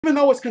Even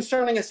though it's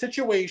concerning a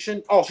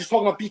situation. Oh, she's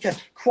talking about BK.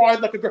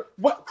 Cried like a girl.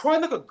 What?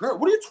 Cried like a girl?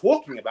 What are you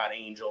talking about,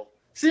 Angel?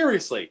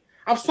 Seriously.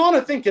 I'm starting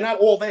to think you're not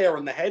all there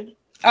in the head.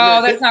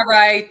 Oh, that's not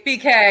right.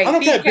 BK. I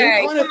don't care. I've been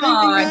BK, kind of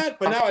thinking that,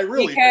 but now I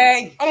really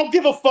think. I don't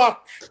give a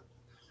fuck.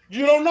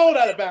 You don't know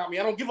that about me.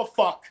 I don't give a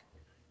fuck.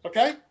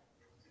 Okay?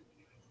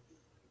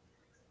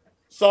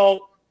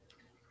 So,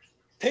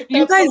 take that.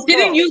 You guys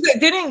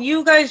didn't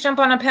you guys jump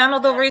on a panel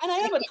though? And I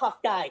am a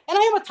tough guy. And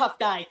I am a tough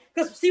guy.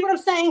 Because see what I'm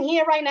saying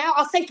here right now?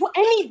 I'll say to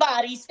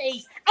anybody's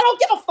face, I don't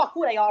give a fuck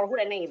who they are or who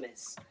their name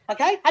is.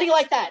 Okay? How do you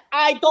like that?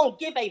 I don't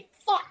give a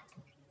fuck.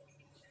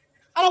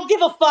 I don't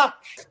give a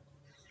fuck.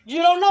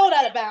 You don't know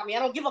that about me. I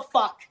don't give a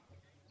fuck.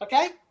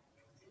 Okay?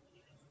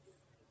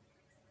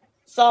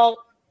 So,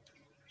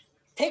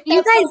 take that.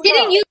 You guys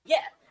didn't you?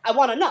 Yeah, I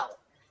want to know.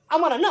 I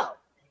want to know.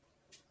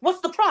 What's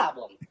the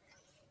problem?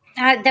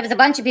 There was a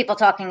bunch of people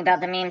talking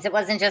about the memes. It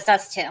wasn't just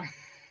us two.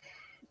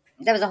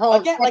 There was a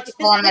whole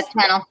people on that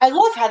panel. I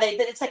love how they.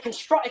 It's like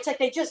It's like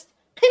they just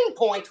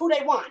pinpoint who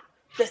they want.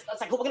 It's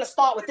like we're going to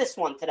start with this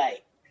one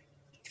today.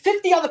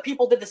 50 other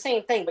people did the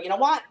same thing, but you know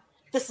what?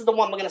 This is the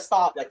one we're going to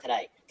start with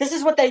today. This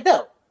is what they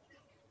do.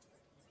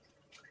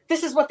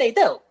 This is what they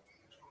do.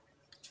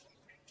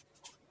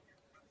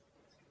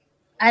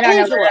 I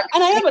don't know.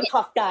 And I am a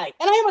tough guy.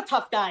 And I am a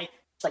tough guy.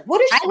 It's like,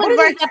 what are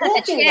we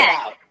talking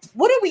about?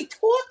 What are we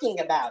talking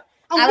about?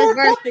 I'm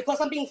worked up because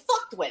I'm being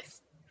fucked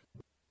with.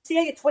 See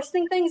how you're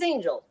twisting things,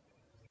 Angel?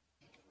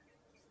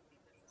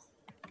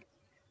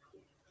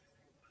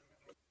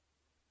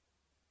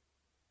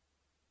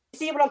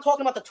 See what I'm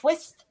talking about, the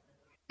twist?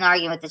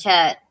 Arguing with the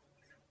chat.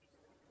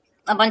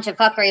 A bunch of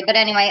fuckery. But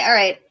anyway, all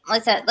right.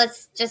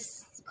 Let's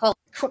just call.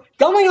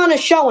 Going on a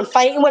show and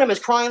fighting with him is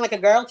crying like a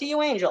girl to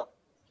you, Angel?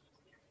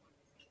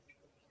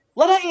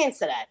 Let her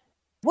answer that.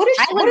 What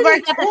are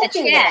we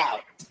talking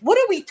about? What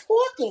are we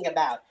talking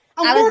about?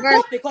 I'm worked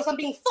up because I'm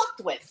being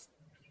fucked with.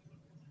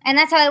 And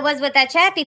that's how it was with that chat